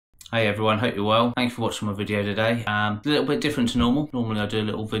Hey everyone, hope you're well. Thank you for watching my video today. A little bit different to normal. Normally I do a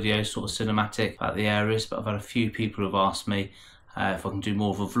little video, sort of cinematic about the areas, but I've had a few people who have asked me if I can do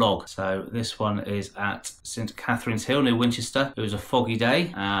more of a vlog. So this one is at St Catherine's Hill near Winchester. It was a foggy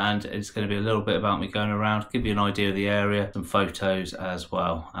day and it's going to be a little bit about me going around, give you an idea of the area, some photos as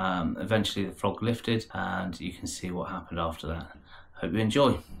well. Eventually the fog lifted and you can see what happened after that. Hope you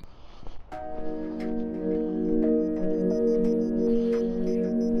enjoy.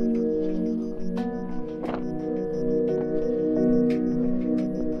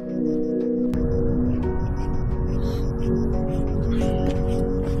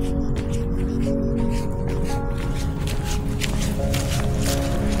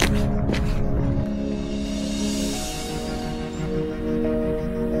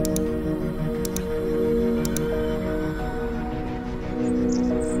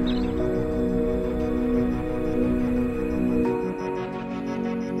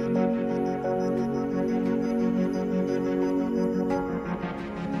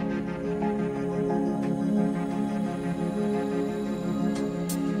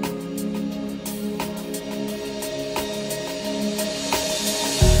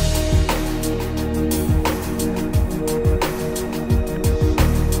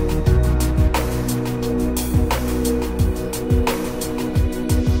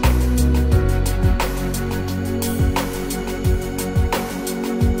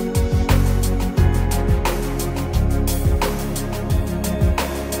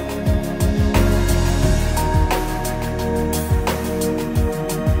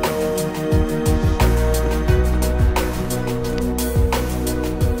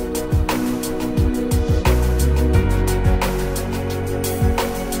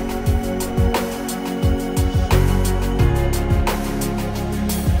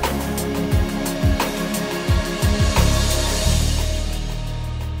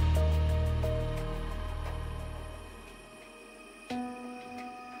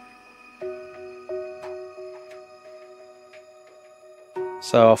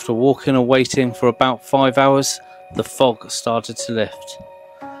 So after walking and waiting for about 5 hours, the fog started to lift.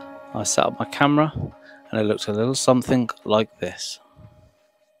 I set up my camera and it looked a little something like this.